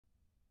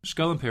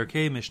Shekalim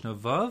Perkei Mishnah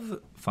Vav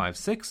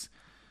 5-6.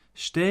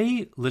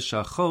 Shtei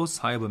lishachos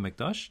haya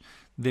b'mikdash.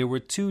 There were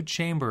two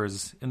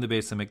chambers in the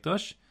Beis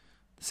HaMikdash,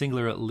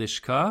 singular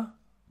lishka,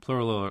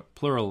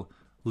 plural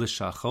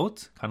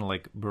lishachot, kind of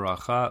like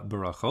baracha,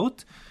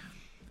 barachot.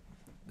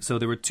 So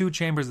there were two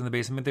chambers in the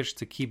Beis HaMikdash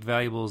to keep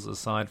valuables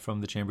aside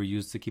from the chamber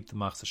used to keep the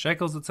machzah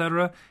shekels,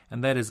 etc.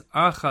 And that is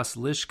achas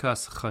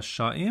lishkas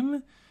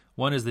chashaim.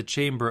 One is the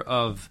chamber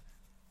of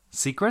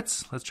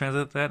secrets. Let's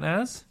translate that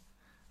as...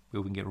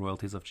 we can get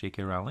royalties of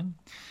J.K. Rowling.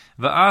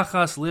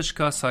 Va'achas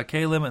lishkas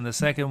hakelim, and the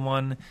second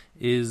one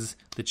is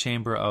the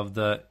chamber of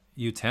the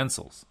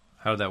utensils.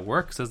 How did that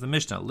work? Says the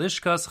Mishnah,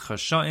 lishkas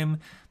chashaim,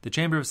 the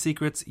chamber of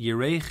secrets,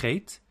 yirei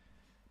chet,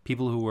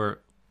 people who were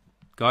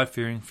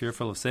God-fearing,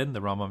 fearful of sin. The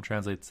Rambam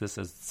translates this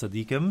as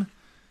tzaddikim,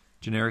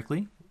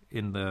 generically,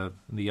 in the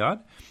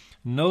Yad.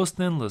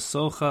 Nosnin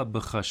l'socha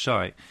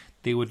b'chashai.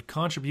 They would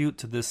contribute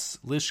to this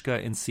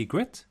lishka in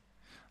secret.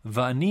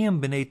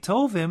 Va'aniyim b'nei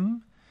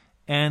tovim,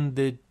 and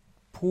the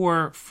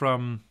poor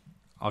from,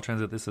 I'll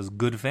translate this as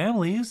good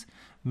families,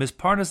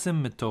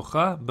 misparnasim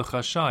mitocha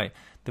b'chashai.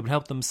 They would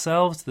help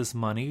themselves to this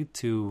money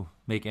to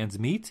make ends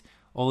meet,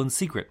 all in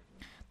secret.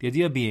 The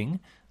idea being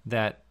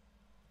that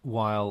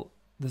while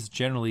this is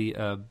generally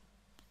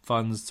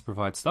funds to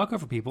provide tzedakah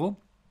for people,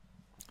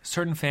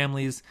 certain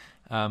families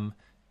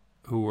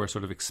who were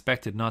sort of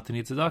expected not to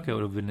need tzedakah, it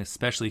would have been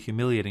especially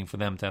humiliating for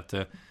them to have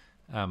to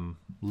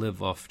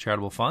live off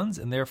charitable funds,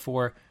 and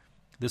therefore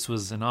this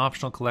was an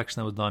optional collection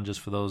that was done just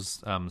for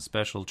those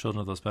special children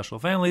of those special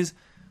families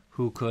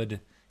who could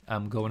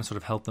go and sort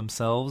of help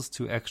themselves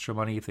to extra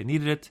money if they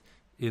needed it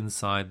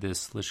inside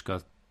this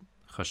lishka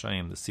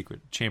chashayim, the secret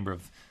chamber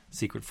of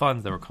secret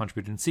funds that were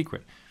contributed in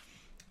secret.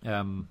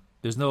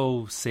 There's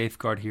no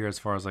safeguard here as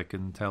far as I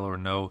can tell or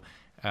know.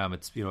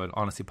 It's an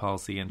honesty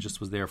policy, and just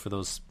was there for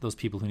those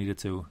people who needed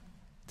to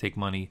take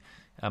money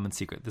in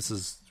secret. This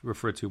is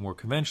referred to more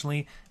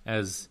conventionally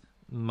as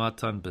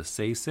matan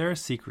b'seiser,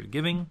 secret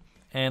giving.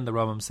 And the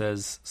Rambam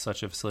says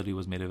such a facility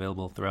was made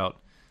available throughout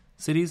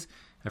cities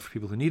for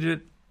people who needed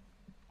it.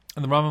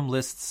 And the Rambam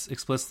lists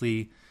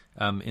explicitly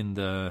in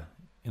the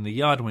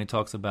Yad when he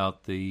talks about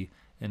in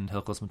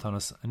Hilchos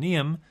Matanos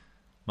Aniyim,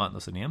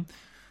 Matnos Aniyim,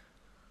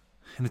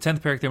 in the 10th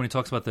parak there when he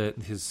talks about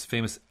his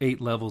famous 8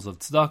 levels of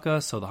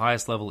tzedakah. So the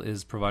highest level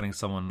is providing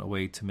someone a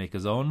way to make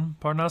his own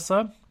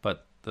parnasa,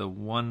 but the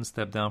one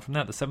step down from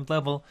that, the 7th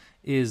level,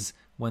 is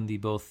when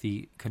both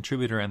the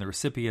contributor and the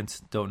recipient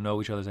don't know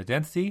each other's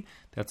identity.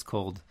 That's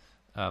called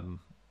a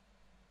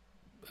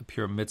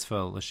pure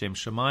mitzvah l'shem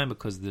shamayim,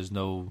 because there's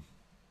no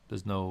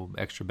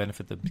extra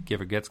benefit the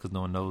giver gets because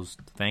no one knows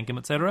to thank him,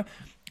 etc.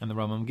 And the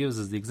Rambam gives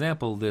as the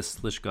example this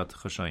lishkat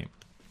chashayim.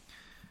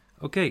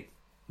 Okay,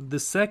 the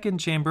second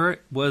chamber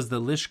was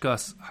the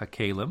lishkas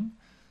hakelim,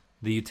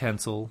 the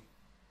utensil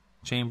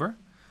chamber.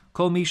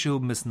 Kol mishu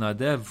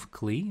misnadev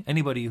kli,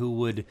 anybody who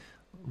would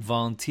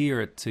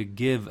volunteer to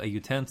give a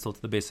utensil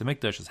to the Beis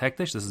HaMikdash is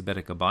hekdesh. This is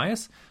bedek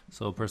abayis.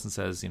 So a person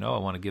says, I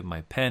want to give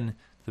my pen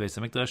to the Beis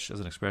HaMikdash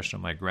as an expression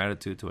of my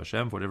gratitude to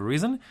Hashem for whatever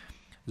reason.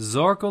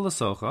 Zorko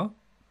l'socha.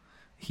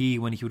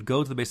 When he would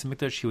go to the Beis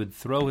HaMikdash, he would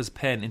throw his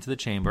pen into the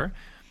chamber.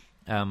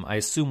 I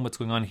assume what's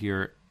going on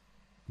here,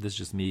 this is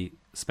just me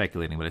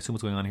speculating, but I assume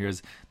what's going on here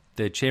is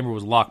the chamber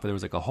was locked, but there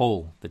was like a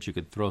hole that you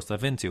could throw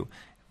stuff into.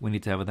 We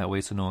need to have it that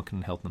way so no one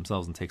can help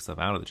themselves and take stuff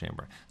out of the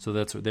chamber. So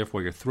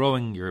therefore you're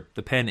throwing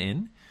the pen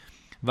in.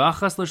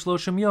 V'achas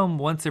l'shloshim yom,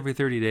 once every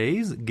 30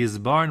 days.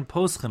 Gizbarn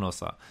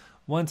poschenosa.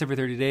 Once every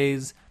 30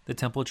 days, the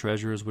temple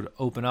treasurers would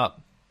open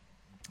up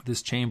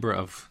this chamber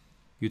of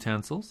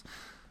utensils.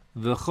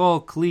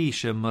 V'chol kli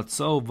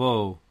shematzo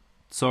vo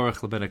tzorech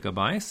lebedek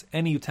abayis.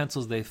 Any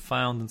utensils they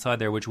found inside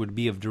there which would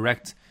be of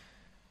direct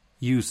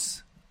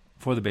use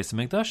for the Beis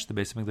HaMikdash. The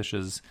Beis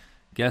HaMikdash's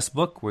guest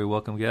book, where we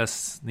welcome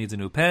guests, needs a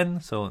new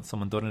pen. So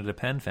someone donated a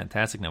pen.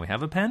 Fantastic. Now we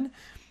have a pen.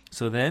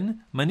 So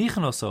then,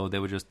 manichanoso, they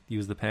would just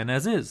use the pen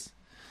as is.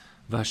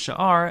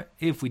 V'sha'ar,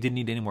 if we didn't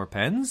need any more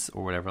pens,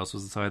 or whatever else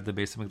was inside the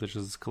Beis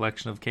HaMikdash's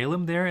collection of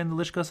kalim there in the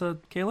Lishkas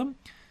kalim,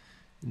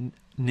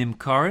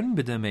 nimkarin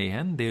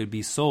b'damehen, they would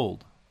be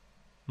sold,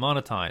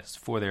 monetized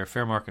for their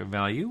fair market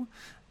value.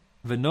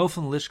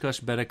 V'nofen lishkash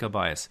bedek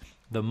abayis,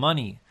 the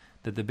money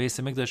that the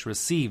Beis HaMikdash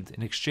received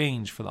in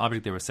exchange for the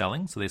object they were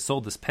selling. So they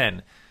sold this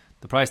pen.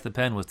 The price of the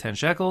pen was 10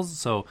 shekels.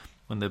 So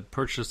when the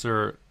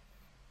purchaser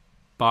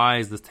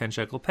buys this 10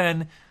 shekel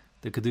pen,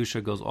 the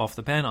kedusha goes off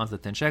the pen onto the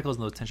 10 shekels,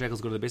 and those 10 shekels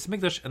go to the Beis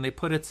HaMikdash, and they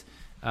put it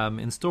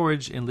in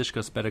storage in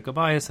Lishkas Bedek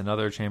Abayis,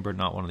 another chamber,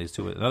 not one of these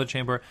two, another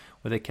chamber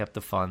where they kept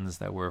the funds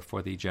that were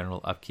for the general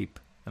upkeep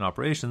and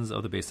operations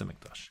of the Beis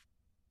HaMikdash.